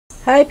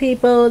Hi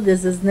people,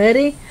 this is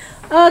Nery.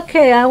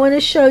 Okay, I want to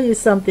show you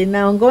something.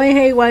 Now I'm going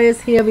haywire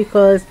here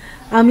because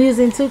I'm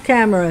using two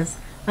cameras.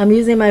 I'm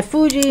using my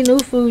new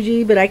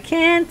Fuji, but I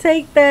can't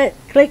take that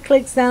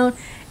click sound.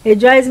 It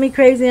drives me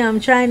crazy.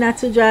 I'm trying not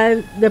to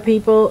drive the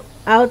people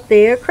out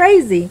there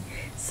crazy.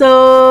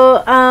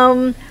 So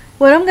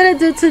what I'm gonna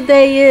do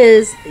today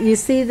is, you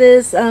see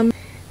this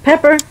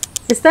pepper?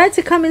 It's starting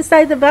to come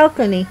inside the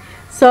balcony.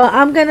 So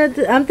I'm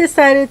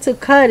decided to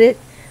cut it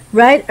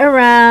right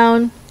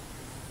around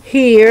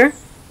here,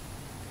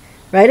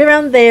 right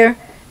around there,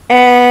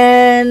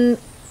 and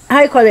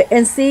how you call it,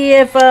 and see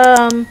if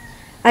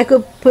I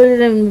could put it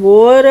in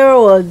water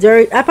or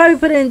dirt. I probably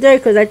put it in dirt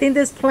because I think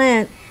this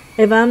plant,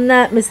 if I'm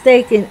not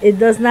mistaken, it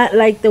does not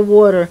like the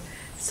water.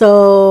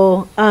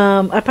 So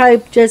I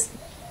probably just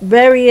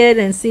bury it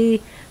and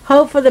see,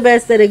 hope for the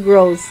best that it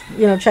grows.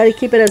 You know, try to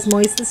keep it as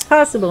moist as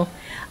possible.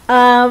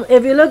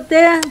 If you look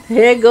there,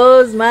 here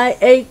goes my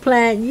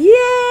eggplant.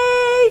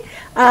 Yay!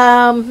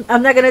 I'm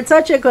not gonna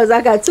touch it because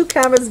I got two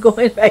cameras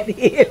going right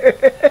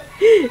here.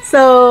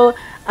 So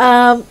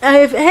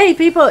hey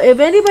people, if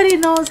anybody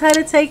knows how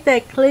to take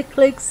that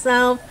click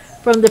sound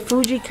from the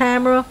Fuji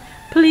camera,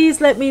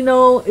 please let me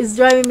know. It's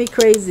driving me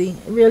crazy,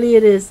 really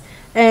it is.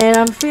 And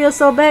I feel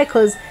so bad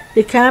because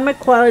the camera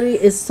quality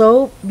is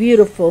so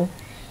beautiful,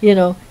 you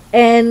know,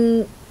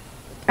 and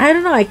I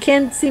don't know, I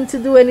can't seem to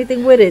do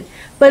anything with it.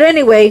 But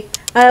anyway,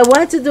 I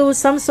wanted to do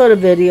some sort of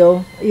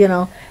video, you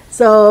know.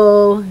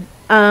 So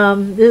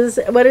this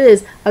is what it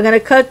is. I'm gonna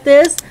cut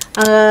this.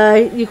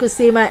 You can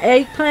see my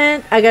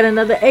eggplant. I got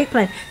another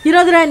eggplant. You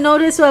know that I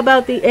noticed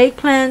about the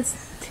eggplants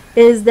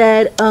is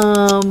that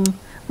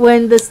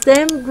when the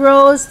stem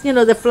grows, you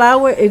know, the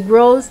flower, it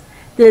grows,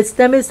 the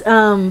stem is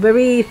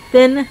very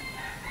thin,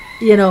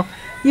 you know,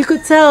 you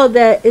could tell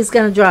that it's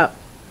gonna drop.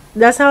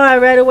 That's how I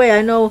right away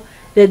I know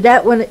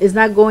that one is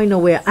not going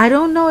nowhere. I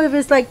don't know if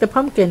it's like the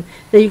pumpkin,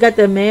 that you got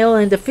the male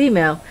and the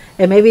female,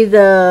 and maybe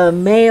the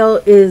male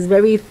is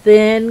very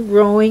thin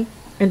growing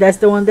and that's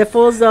the one that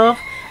falls off,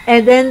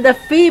 and then the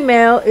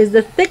female is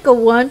the thicker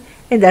one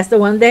and that's the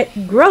one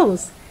that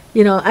grows.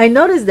 You know, I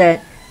noticed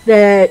that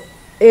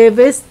if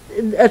it's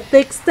a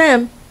thick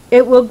stem,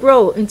 it will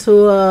grow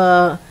into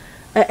a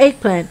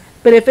eggplant,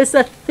 but if it's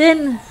a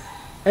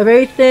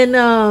very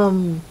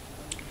thin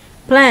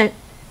plant,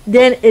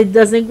 then it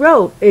doesn't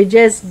grow. It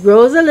just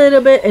grows a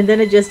little bit and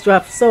then it just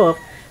drops off.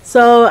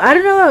 So I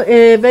don't know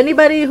if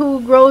anybody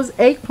who grows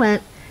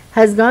eggplant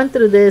has gone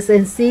through this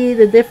and see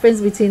the difference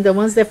between the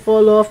ones that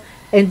fall off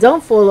and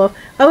don't fall off.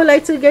 I would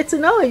like to get to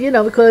know it, you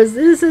know, because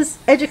this is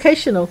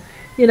educational.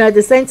 You know, at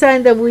the same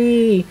time that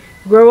we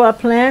grow our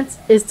plants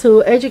is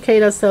to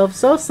educate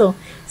ourselves also.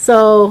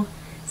 So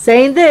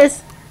saying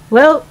this,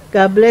 well,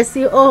 God bless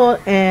you all,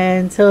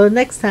 and until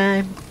next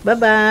time, bye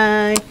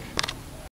bye.